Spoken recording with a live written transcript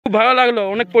খুব ভালো লাগলো,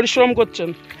 অনেক পরিশ্রম করছেন।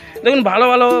 দেখুন ভালো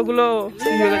ভালোগুলো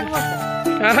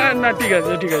না, ঠিক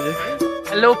আছে ঠিক আছে।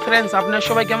 হ্যালো ফ্রেন্ডস, আপনারা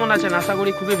সবাই কেমন আছেন? আশা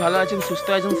করি খুবই ভালো আছেন, সুস্থ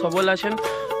আছেন, সবল আছেন।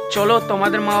 চলো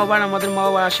তোমাদের মা বাবার আমাদের মা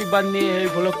বাবার আশীর্বাদ নিয়ে এই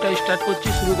ব্লগটা স্টার্ট করছি,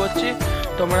 শুরু করছি।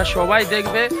 তোমরা সবাই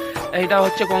দেখবে। এইটা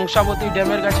হচ্ছে কংসাবতী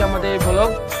ড্যামের কাছে আমাদের এই ব্লগ।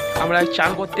 আমরা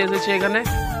চান করতে এসেছি এখানে,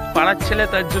 পাড়ার ছেলে,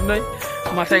 তার জন্যই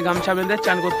মাথায় গামছা বেঁধে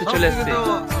চান করতে চলে এসেছি।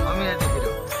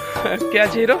 কে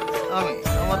আছে হিরো? আমি,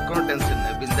 আমার কোনো টেনশন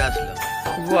নেই, বিন্দাস ছিল।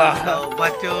 বাহ,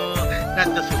 বাচ্চো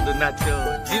নাচো, শুধু নাচো,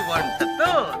 জীবনটা তো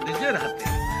নিজের হাতে।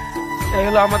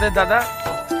 এগুলো আমাদের দাদা,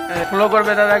 ফলো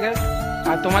করবে দাদাকে।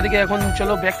 আর তোমাদেরকে এখন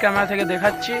চলো ব্যাক ক্যামেরা থেকে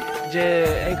দেখাচ্ছি যে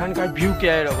এখানকার ভিউ কে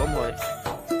এরকম হয়।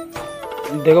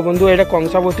 দেখো বন্ধু, এটা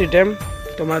কংসাবতী ড্যাম,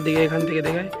 তোমাদেরকে এখান থেকে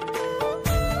দেখায়,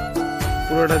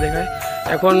 পুরোটা দেখায়।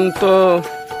 এখন তো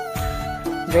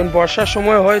যখন বর্ষার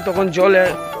সময় হয় তখন জল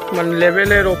মানে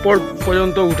লেভেলের ওপর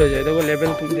পর্যন্ত উঠে যায়। দেখো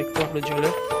লেভেল তুমি দেখতে পারো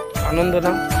জলের, আনন্দ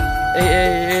না,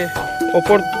 এই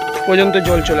ওপর পর্যন্ত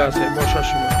জল চলে আসে বর্ষার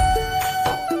সময়।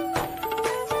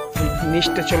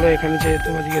 নিচটা চলো এখানে যে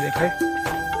তোমাদেরকে দেখায়।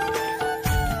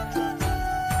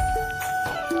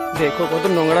 দেখো কত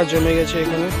নোংরা জমে গেছে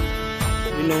এখানে,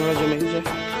 নোংরা জমে গেছে।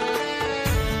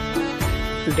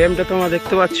 ড্যামটা তোমরা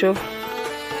দেখতে পাচ্ছ,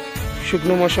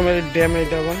 শুকনো মৌসুমের ড্যাম।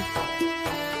 এটা আবার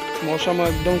মৌসুম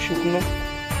একদম শুকনো।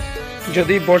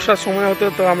 যদি বর্ষার সময় হতো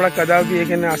তো আমরা কদাপি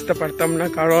এখানে আসতে পারতাম না,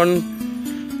 কারণ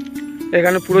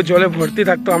এখানে পুরো জলে ভর্তি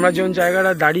থাকতো। আমরা যেমন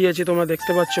জায়গাটা দাঁড়িয়েছি তোমরা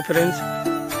দেখতে পাচ্ছ ফ্রেন্ডস,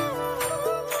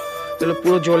 এগুলো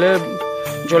পুরো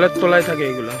জলের তলায় থাকে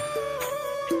এগুলো।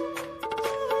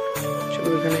 চলো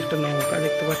এখানে একটা নৌকা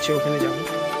দেখতে পাচ্ছি, ওখানে যাবো।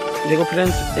 দেখো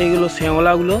ফ্রেন্ডস, এইগুলো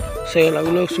শেওলাগুলো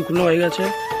শুকনো হয়ে গেছে,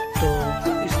 তো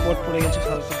স্পট পড়ে গেছে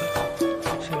সাথে সাথে।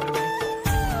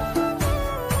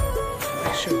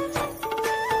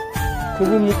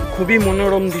 খুবই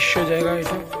মনোরম দৃশ্য জায়গা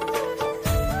এটা।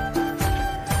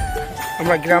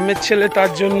 আমরা গ্রামের ছেলে,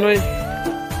 তার জন্যই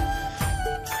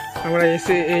আমরা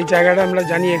এসে এই জায়গাটা আমরা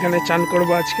জানি এখানে চান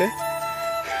করবো আজকে।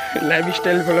 লাইফ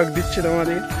স্টাইল ব্লগ দিচ্ছে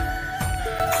তোমাদের।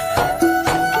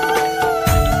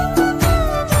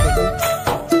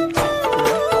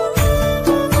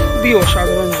 খুবই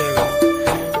অসাধারণ জায়গা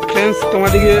ফ্রেন্ডস।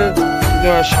 তোমাদেরকে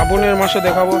শ্রাবণের মাসে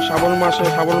দেখাবো,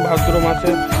 শ্রাবণ ভাদ্র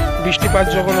মাসে বৃষ্টিপাত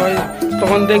যখন হয়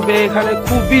তখন দেখবে এখানে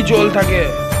খুবই জল থাকে,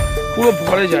 পুরো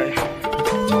ভরে যায়,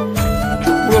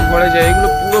 এগুলো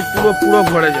পুরো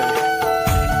ভরে যায়,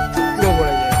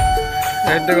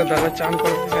 দেখো দাদা চান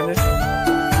করো এখানে।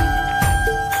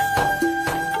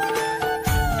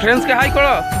 ফ্রেন্ডসকে হাই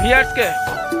করো, ভিউয়ার্সকে।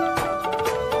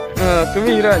 তুমি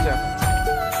হিরো আছো।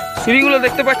 সিঁড়িগুলো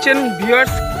দেখতে পাচ্ছেন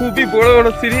ভিউয়ার্স, খুবই বড় বড়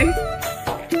সিঁড়ি।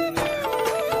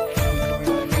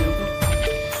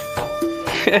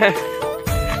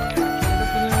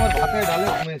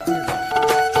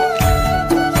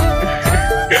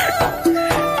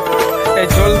 এই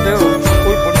জল দেও,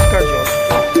 খুব পরিষ্কার জল,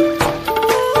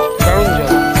 দারুণ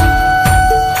জল।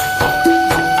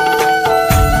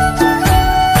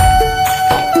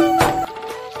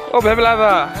 ও ভেবলা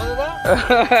দা,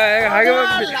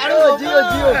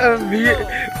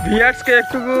 ভিউয়ার্সকে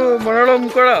একটু মনোরম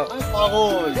করো।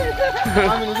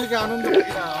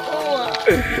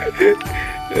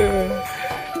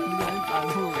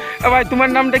 ভাই তোমার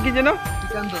নামটা কি যেন?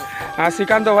 হ্যাঁ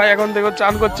শ্রীকান্ত ভাই। এখন দেখো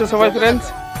চান করছে সবাই ফ্রেন্ডস।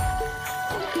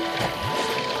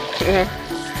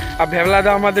 আর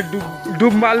ভেবলাদা আমাদের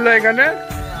ডুব মারলো এখানে।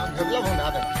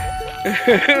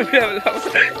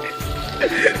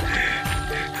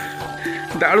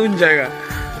 দারুণ জায়গা।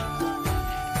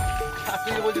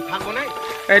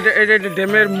 এটা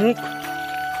ড্যামের মুখ,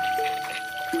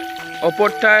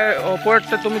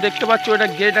 অপরটা তুমি দেখতে পাচ্ছ, এটা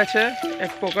গেট আছে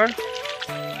এক প্রকার,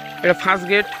 এটা ফার্স্ট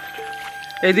গেট।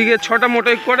 এইদিকে 6টা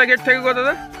মোটর, কটা গেট থেকে কত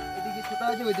দাদা? এদিকে 6টা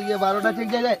আছে, ওইদিকে 12টা চেক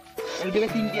জায়গায়, এইদিকে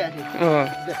 3টে আছে।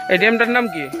 এই ড্যামটার নাম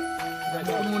কি?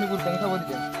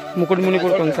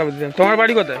 মুকুটমণিপুর কংসাবতী ড্যাম। তোমার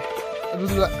বাড়ি কোথায়?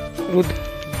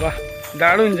 বাহ,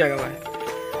 দারুণ জায়গা ভাই।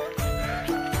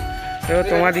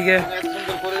 তোমাদিকে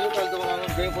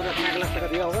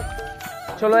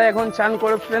চলো এখন চান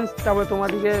করে ফ্রেন্ডস, তারপরে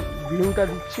তোমাদিকে ভিউটা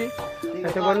দিচ্ছি।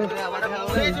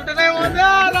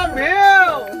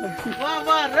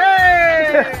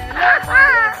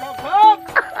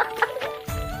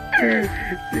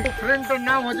 ফ্রেন্ডটার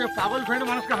নাম হচ্ছে পাগল ফ্রেন্ড,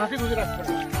 মানুষকে হাসি খুশি রাখতে,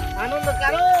 আনন্দ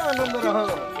কারো আনন্দ রহো।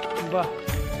 বাহ,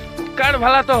 কার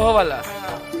ভালা তো হো ভালা,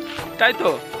 তাই তো।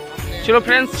 চলো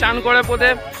ফ্রেন্ডস চান করে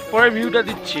পরে ভিউটা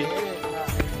দিচ্ছি।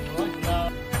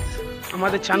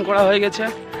 আমাদের চান করা হয়ে গেছে,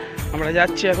 আমরা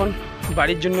যাচ্ছি এখন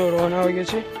বাড়ির জন্য রওনা হয়ে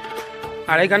গেছি।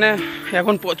 আর এখানে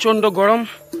এখন প্রচণ্ড গরম,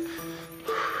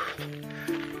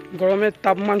 গরমের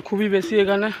তাপমান খুবই বেশি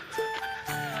এখানে।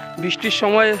 বৃষ্টির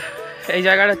সময় এই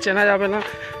জায়গাটা চেনা যাবে না।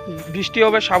 বৃষ্টি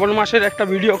হবে, শ্রাবণ মাসের একটা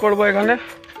ভিডিও করব এখানে,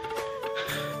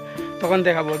 তখন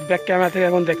দেখাবো। ব্যাক ক্যামেরা থেকে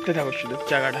এখন দেখতে থাকো শুধু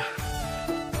জায়গাটা।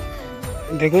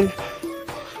 দেখুন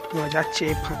যাচ্ছে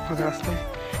এই ফাঁক ফাঁক রাস্তায়,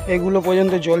 এগুলো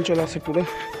পর্যন্ত জল চলে আসে পুরো।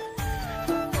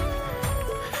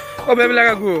 ও বেবলা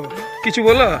কাকু কিছু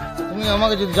বলো। তুমি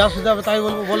আমাকে যদি যা শুধাবে তাই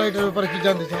বলবো, বলো এটার ব্যাপারে কি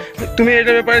জানতে চাও? তুমি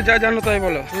এটার ব্যাপারে যা জানো তাই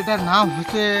বলো। এটার নাম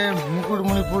হচ্ছে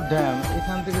মুকুটমণিপুর ড্যাম।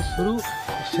 এখান থেকে শুরু,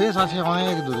 শেষ আছে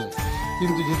অনেক দূরে,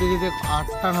 কিন্তু যেতে যেতে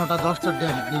 8টা 9টা 10টা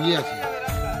ড্যাম এগিয়ে আছে।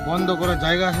 বন্ধ করার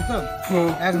জায়গা আছে তো,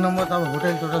 এক নম্বর, তারপর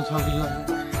হোটেল টোটেল সব কিছু আছে।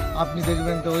 আপনি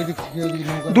দেখবেন তো ওই দিক থেকে ওই দিক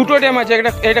নৌকা, দুটো ড্যাম আছে,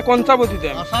 এটা কংসাবতী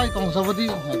ড্যাম। কাঁসাই কংসাবতী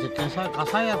আছে,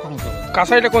 কাঁসাই আর কংসাবতী।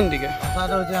 কাঁসাইটা কোন দিকে?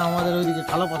 কাঁসাইটা হচ্ছে আমাদের ওইদিকে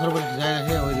কালো পাথর বলে একটা জায়গা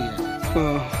আছে, ওইদিকে আছে।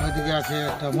 ওইদিকে আছে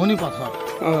একটা মণি পাথর,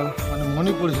 মানে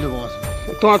মণি পড়েছিল বস।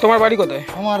 তোমার বাড়ি কোথায়?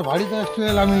 আমার বাড়িতে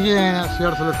অ্যাকচুয়ালি আমি যে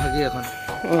শিয়ারসলে থাকি এখন,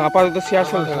 আপাতত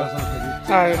শিয়ারসল থাকি।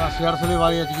 শিয়ারসলে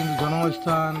বাড়ি আছে, কিন্তু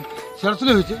জন্মস্থান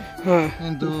শিয়ারসলে হয়েছে, হ্যাঁ,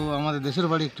 কিন্তু আমাদের দেশের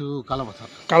বাড়ি একটু কালো পাথর।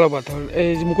 কালো পাথর, এই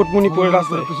যে মুকুটমণিপুরের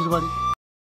রাস্তায়। পিসির বাড়ি।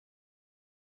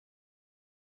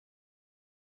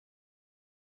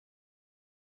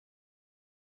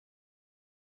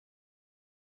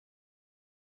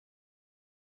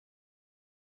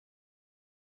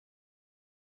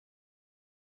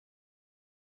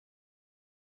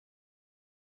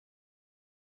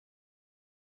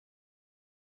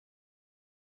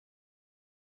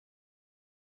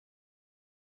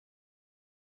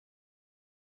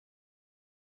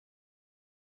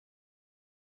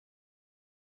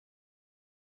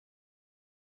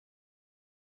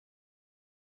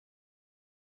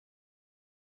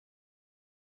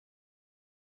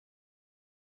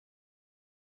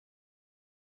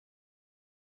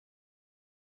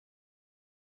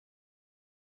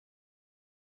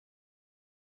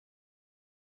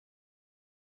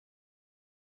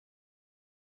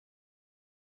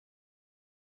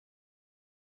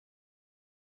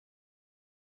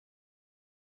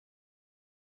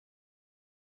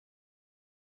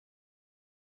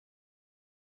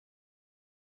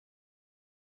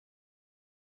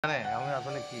 আমি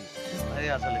আসলে কি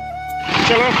আসলে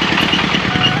চলো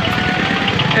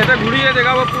এটা ঘুরিয়ে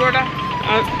দেখাবো পুরোটা।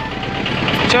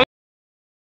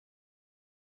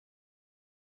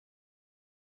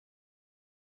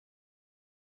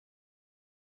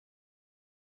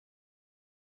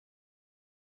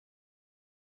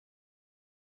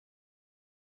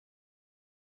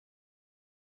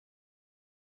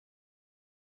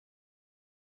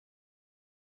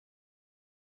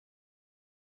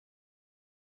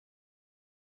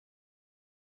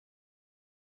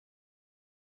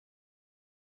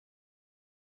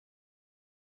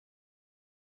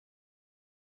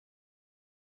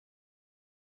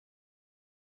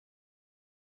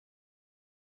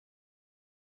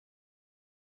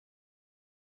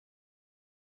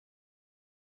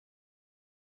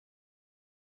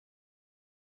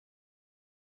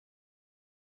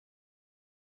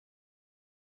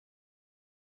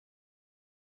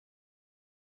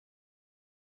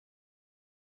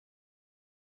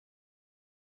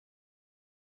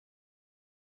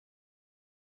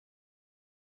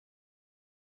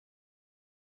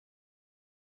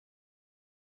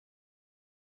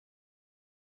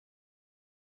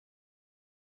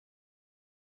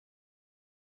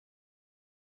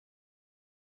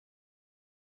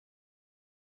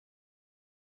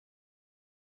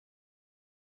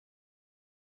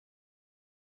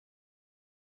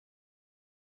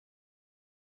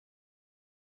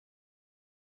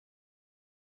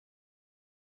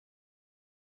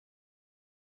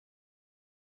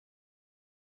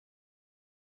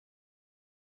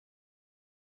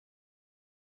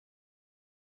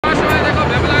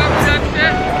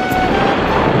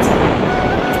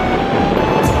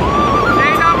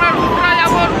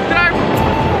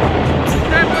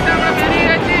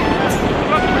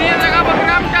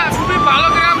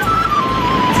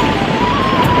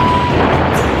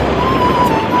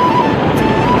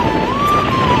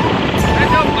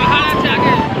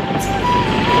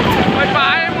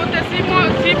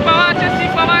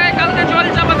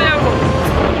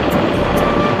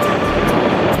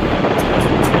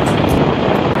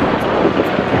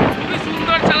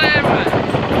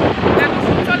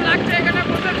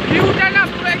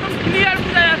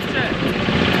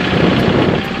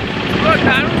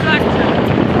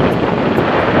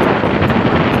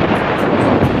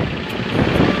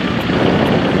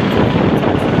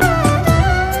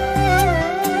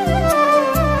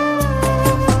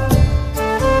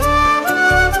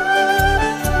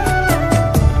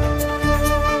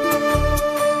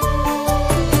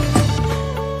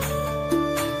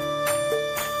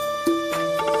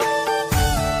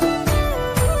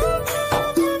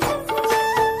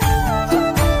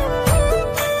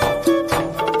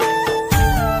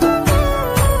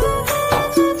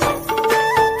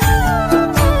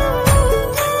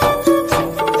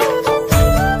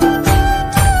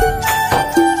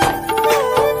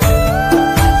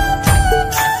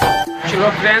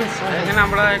 ফ্রেন্ডস এখানে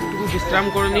আমরা একটু বিশ্রাম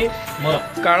করে নিই,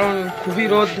 কারণ খুবই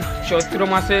রোদ। চৈত্র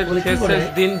মাসের শেষ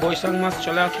দিন, বৈশাখ মাস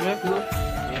চলে আসবে।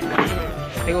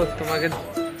 দেখো তোমাকে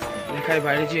দেখায়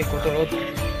বাইরে যে কত রোদ,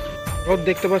 রোদ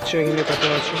দেখতে পাচ্ছ এখানে কত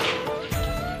আছে,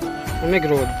 অনেক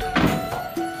রোদ।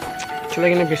 চলো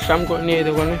এখানে বিশ্রাম করে নিই এই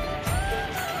দোকানে।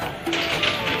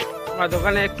 আমার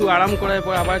দোকানে একটু আরাম করার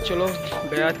পর আবার চলো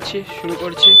বেড়াচ্ছি, শুরু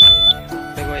করছি।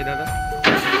 দেখো এই দাদা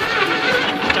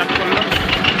স্টার্ট করলাম।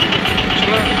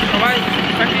 চলো সবাই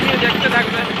কন্টিনিউ দেখতে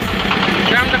থাকবে,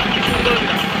 গ্রামটা খুবই সুন্দর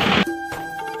গ্রাম।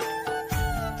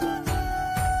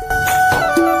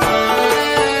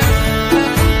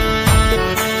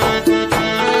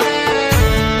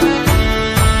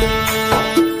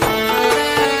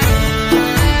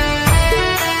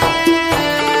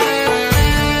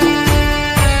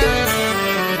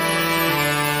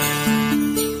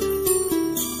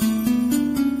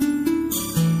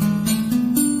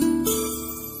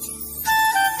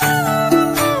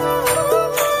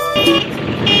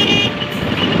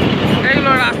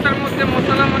 এগুলো রাস্তার মধ্যে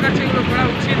মশলা মাখাচ্ছে, এগুলো করা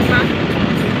উচিত না,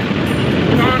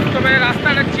 কারণ তবে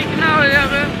রাস্তাটা চিকনা হয়ে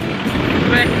যাবে,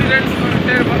 তবে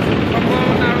অ্যাক্সিডেন্টের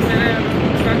সম্ভাবনা আরও বেড়ে যাবে।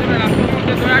 তার জন্য রাস্তার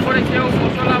মধ্যে দয়া করে কেউ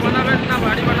মশলা বানাবেন না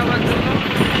বাড়ি বানাবার জন্য,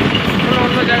 কোনো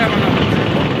অন্য জায়গায় বানাবেন।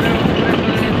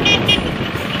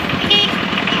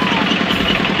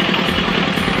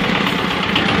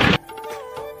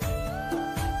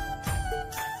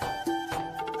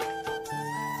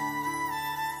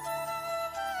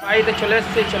 বাড়িতে চলে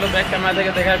এসেছি, চলো ব্যাক ক্যামেরা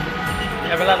থেকে দেখা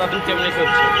এবেলা দাদু কেমনি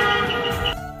করছে।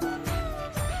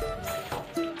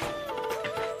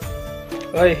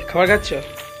 ওই খাবার খাচ্ছ?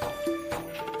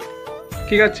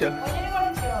 কি খাচ্ছ?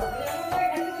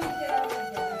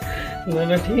 না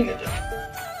না ঠিক আছে,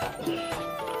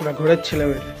 ওরা ঘোরার ছেলে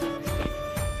মেয়ে।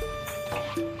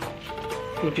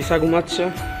 পিসা ঘুমাচ্ছে।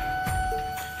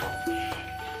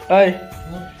 এই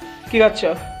কি খাচ্ছ?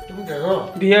 তুমি দেখো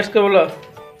ভিউয়ার্সকে বলো।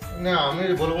 না আমি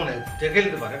বলবো না, দেখে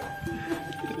নিতে পারে।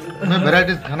 मैं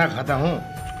वैराइटीज खाना खाता हूँ।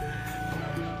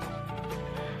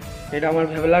 এটা আমার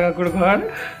ভেবলা কাকুর ঘর।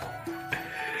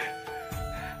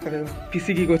 আরে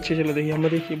পিসি কি করছে চলো দেখি, আমরা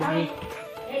দেখি।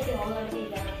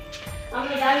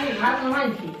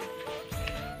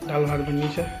 ডাল ভাত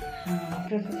বানিয়েছে,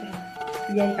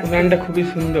 উনানটা খুবই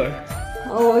সুন্দর,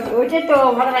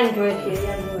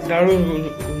 দারুণ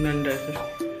উনানটা আছে।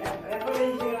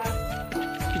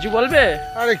 কিছু বলবে?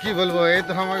 আরে কি বলবো, এই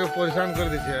তো আমাকে পরেশান করে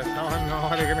দিচ্ছে। সামান্য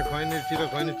আমার এখানে খৈনি ছিল,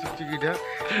 খৈনি চিকচিকিটা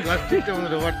প্লাস্টিকটা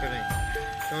মধ্যে রবারটা নেই,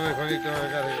 তোমার খনিটা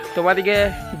তোমাদিকে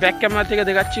ব্যাক ক্যামেরা থেকে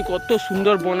দেখাচ্ছি কত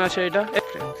সুন্দর বন আছে এটা।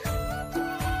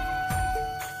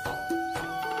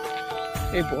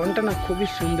 এই বনটা না খুবই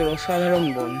সুন্দর, অসাধারণ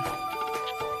বন,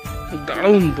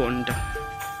 দারুণ বনটা।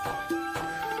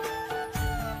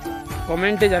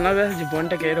 কমেন্টে জানাবে যে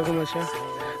বনটা কিরকম আছে।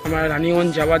 আমরা রানীগঞ্জ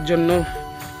যাওয়ার জন্য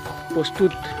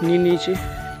প্রস্তুত নিয়ে নিয়েছি,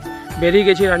 বেরিয়ে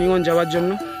গেছি রানীগঞ্জ যাওয়ার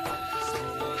জন্য।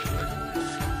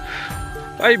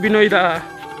 ওই বিনয় দা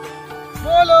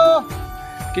বলো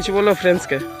কিছু বলো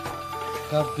ফ্রেন্ডসকে।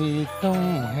 कभी तुम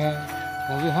है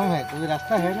कभी हम है कभी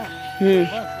रास्ता है ना।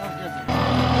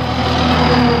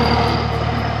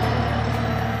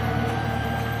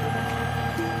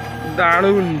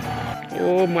 দারুণ, ও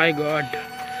মাই গড।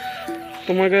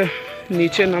 তোমাকে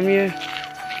নিচে নামিয়ে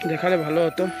দেখালে ভালো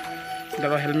হতো।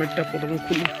 দাঁড়া হেলমেটটা প্রথমে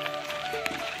খুলি,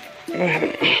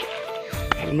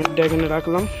 হেলমেটটা এখানে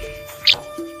রাখলাম।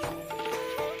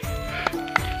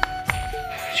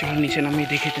 চলো নিচে নামিয়ে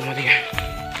দেখি তোমাদেরকে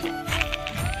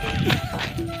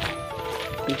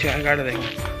জায়গাটা দেখো,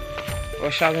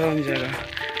 অসাধারণ জায়গা।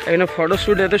 এখানে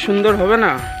ফটোশ্যুট এত সুন্দর হবে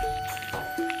না,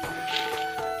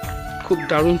 খুব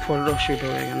দারুণ ফটোশ্যুট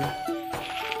হবে এখানে।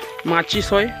 মাচিস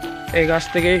হয়, এই গাছ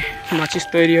থেকে মাচিস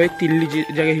তৈরি হয়, তিল্লি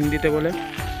জায়গায় হিন্দিতে বলে।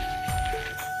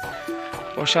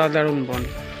 অসাধারণ বন।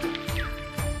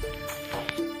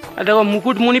 আর দেখো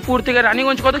মুকুটমণিপুর থেকে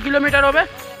রানীগঞ্জ কত কিলোমিটার হবে?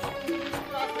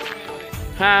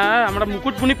 হ্যাঁ আমরা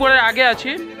মুকুটমণিপুরের আগে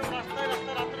আছি।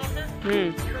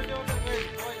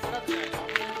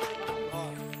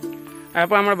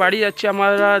 এরপর আমরা বাড়ি যাচ্ছি,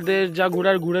 আমাদের যা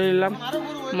ঘোরার ঘুরে নিলাম।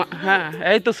 হ্যাঁ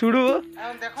এই তো শুরু,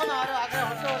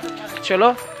 চলো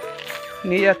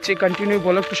নিয়ে যাচ্ছি কন্টিনিউ।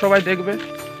 ব্লগটা সবাই দেখবে,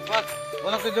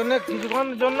 ব্লগের জন্য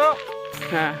কিছুক্ষণের জন্য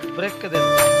হ্যাঁ ব্রেক কে দেন।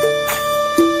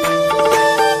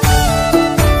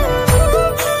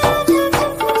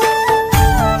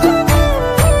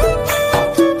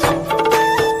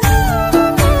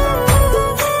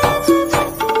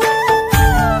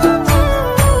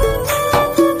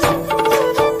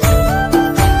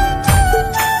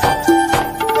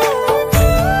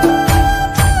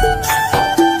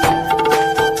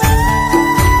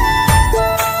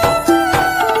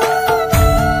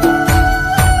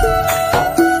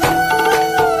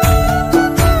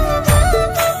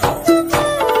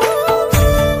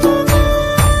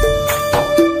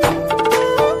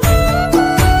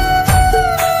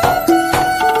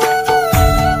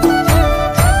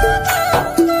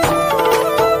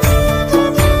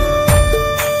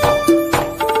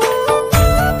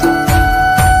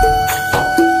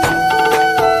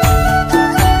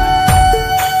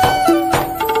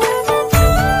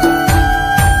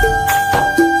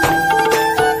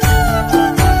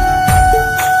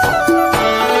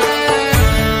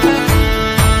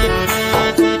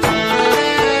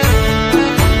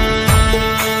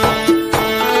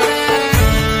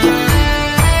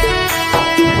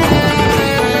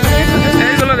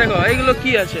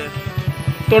 কি আছে?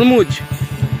 তরমুজ।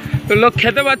 তো লোক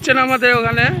খেতে পাচ্ছে না আমাদের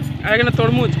ওখানে, আর এখানে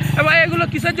তরমুজ। ভাই এগুলো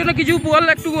কিসের জন্য কিছু বল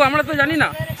একটু, আমরা তো জানি না,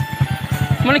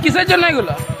 মানে কিসের জন্য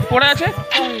এগুলো পড়ে আছে?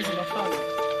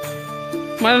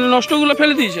 মানে নষ্টগুলো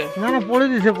ফেলে দিয়েছে? না না, পড়ে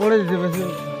দিয়েছে বেশি।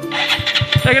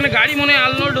 এখানে গাড়ি মনে হয়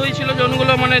আনলোড হয়েছিল,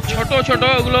 জনগুলো মানে ছোট ছোট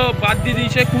ওগুলো বাদ দিয়ে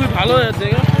দিয়েছে, খুবই ভালো হয়েছে।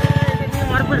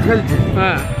 মারপিট খেলছে।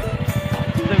 হ্যাঁ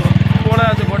দেখো পড়ে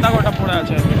আছে, গোটা গোটা পড়ে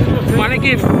আছে। মানে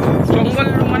কি জঙ্গল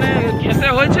মানে খেতে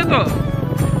হয়েছে, তো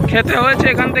খেতে হয়েছে,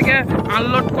 এখান থেকে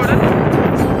আনলোড করে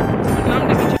নাম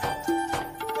লিখেছে।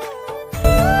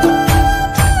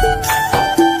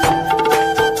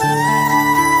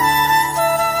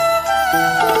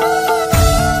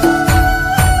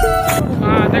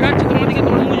 হ্যাঁ দেখাচ্ছি তোমাদেরকে,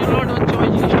 তরমুজ লোড হচ্ছে, ওই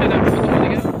জিনিসটা দেখো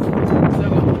তোমাদেরকে,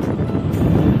 দেখো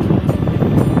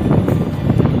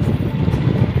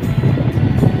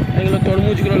এগুলো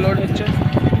তরমুজগুলো লোড হচ্ছে।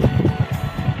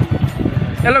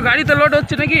 এগুলো গাড়িতে লোড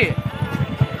হচ্ছে নাকি?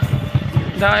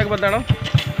 দাঁড়া একবার দাঁড়াও।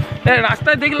 এই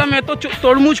রাস্তায় দেখলাম এত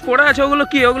তরমুজ পড়ে আছে, ওগুলো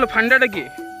কি? ওগুলো ফান্ডাটা কি?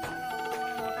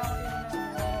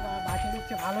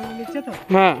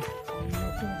 হ্যাঁ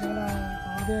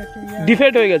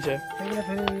ডিফেক্ট হয়ে গেছে।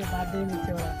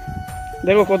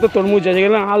 দেখো কত তরমুজ আছে,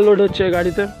 এগুলো আনলোড হচ্ছে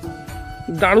গাড়িতে।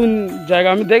 দারুণ জায়গা,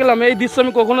 আমি দেখলাম এই দৃশ্য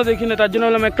আমি কখনো দেখিনি, তার জন্য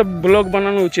বললাম একটা ব্লগ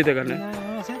বানানো উচিত এখানে।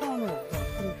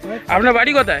 আপনার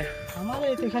বাড়ি কোথায়?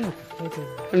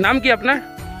 নাম কি আপনার?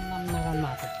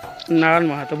 নারায়ণ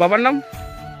মাহাতো। বাবার নাম?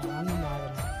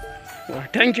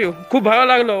 থ্যাংক ইউ, খুব ভালো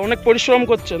লাগলো, অনেক পরিশ্রম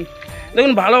করছেন।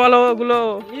 দেখুন ভালো ভালোগুলো।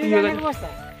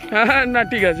 হ্যাঁ না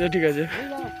ঠিক আছে ঠিক আছে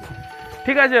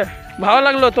ঠিক আছে, ভালো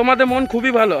লাগলো, তোমাদের মন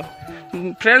খুবই ভালো।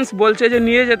 ফ্রেন্ডস বলছে যে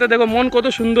নিয়ে যেতে, দেখো মন কত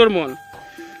সুন্দর মন,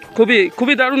 খুবই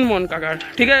খুবই দারুণ মন কাকার।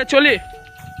 ঠিক আছে চলি।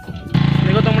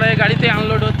 দেখো তোমরা এই গাড়িতে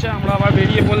আনলোড হচ্ছে, আমরা আবার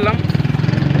বেরিয়ে পড়লাম।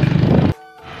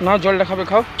 না জলটা খাবে,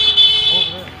 খাও।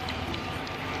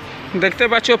 দেখতে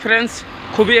পাচ্ছ ফ্রেন্ডস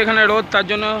খুবই এখানে রোদ, তার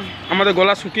জন্য আমাদের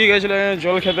গলা শুকিয়ে গেছিলো,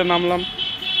 জল খেতে নামলাম।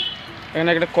 এখানে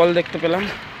একটা কল দেখতে পেলাম,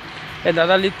 এই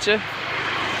দাদা লিখছে।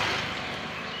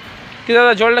 কি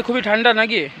দাদা জলটা খুবই ঠান্ডা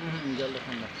নাকি?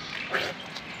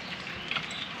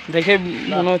 দেখে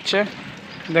মনে হচ্ছে।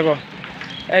 দেখো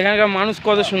এখানকার মানুষ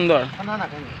কত সুন্দর।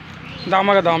 দাও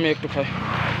আমাকে, দাও আমি একটু খাই।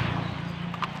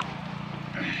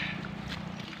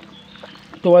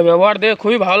 তোমার ব্যবহার দেখে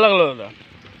খুবই ভালো লাগলো দাদা।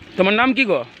 তোমার নাম কি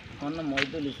গো? আমার নাম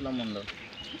মহিদুল ইসলাম মন্ডল।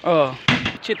 ও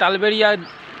তালবেড়িয়া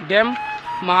ড্যাম,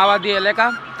 মাহাবাদী এলাকা।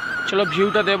 চলো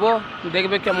ভিউটা দেবো,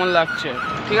 দেখবে কেমন লাগছে।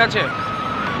 ঠিক আছে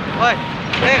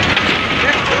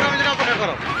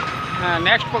হ্যাঁ,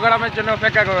 নেক্সট প্রোগ্রামের জন্য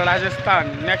অপেক্ষা করো। রাজস্থান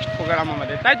নেক্সট প্রোগ্রাম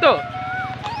আমাদের, তাই তো?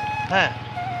 হ্যাঁ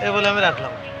এই বলে আমি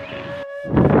রাখলাম।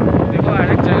 দেখো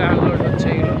আরেক জায়গায় আনলোড হচ্ছে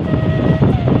এগুলো।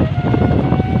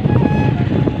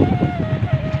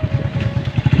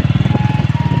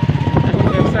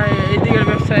 ব্যবসায় এই দিকের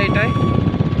ব্যবসায় এটাই।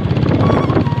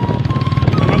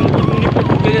 আমরা মুকুটমণিপুর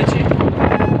ঢুকে গেছি।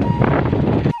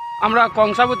 আমরা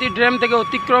কংসাবতী ড্যাম থেকে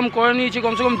অতিক্রম করে নিয়েছি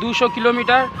কমসে কম 200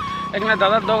 কিলোমিটার। এখানে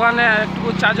দাদার দোকানে একটু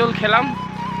চা জল খেলাম।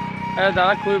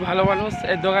 দাদা খুবই ভালো মানুষ,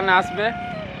 এই দোকানে আসবে,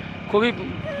 খুবই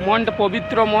মনটা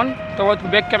পবিত্র মন। তো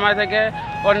ব্যাক ক্যামেরা থেকে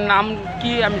ওর নাম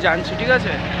কি আমি জানছি। ঠিক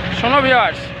আছে শোনো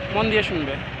ভিউয়ার্স, মন দিয়ে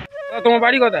শুনবে। তোমার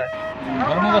বাড়ি কোথায়?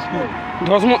 ধর্মদাসপুর।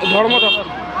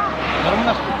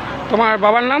 তোমার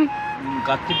বাবার নাম?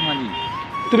 কার্তিক মাঝি।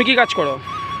 তুমি কি কাজ করো?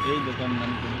 এই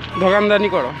দোকানদানি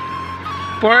করো।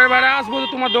 পরের বারে আসবো তো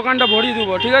তোমার দোকানটা ভরিয়ে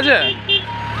দেবো। ঠিক আছে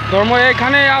ধর্ম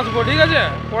এখানে আসবো। ঠিক আছে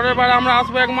পরের বারে আমরা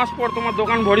আসবো 1 মাস পর, তোমার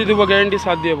দোকান ভরিয়ে দেবো, গ্যারেন্টি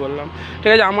সাথ দিয়ে বললাম।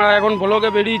 ঠিক আছে আমরা এখন ব্লগে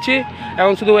বেরিয়েছি,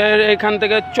 এখন শুধু এখান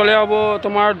থেকে চলে যাবো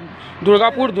তোমার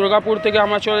দুর্গাপুর থেকে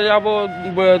আমরা চলে যাব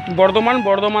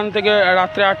বর্ধমান থেকে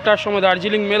রাত্রে 8টার সময়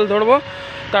দার্জিলিং মেল ধরবো।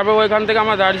 তারপর ওইখান থেকে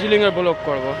আমরা দার্জিলিংয়ের ব্লগ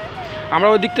করব। আমরা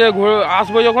ওই দিক থেকে ঘুরে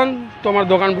আসবো, যখন তোমার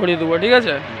দোকান ভরিয়ে দেবো। ঠিক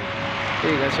আছে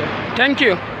ঠিক আছে, থ্যাংক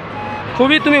ইউ,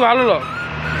 খুবই তুমি ভালো লোক।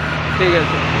 ঠিক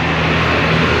আছে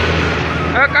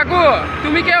কাকু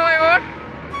তুমি কে হয় ওর?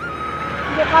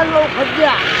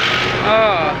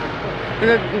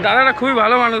 দাদাটা খুবই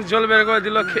ভালো মানুষ, জল বের করে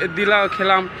দিলা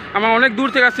খেলাম। আমার অনেক দূর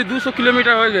থেকে আসছি, 200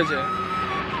 কিলোমিটার হয়ে গেছে,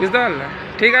 বুঝতে পারলে।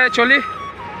 ঠিক আছে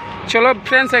চলো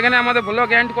ফ্রেন্ডস, এখানে আমাদের ব্লগ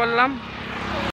এন্ড করলাম।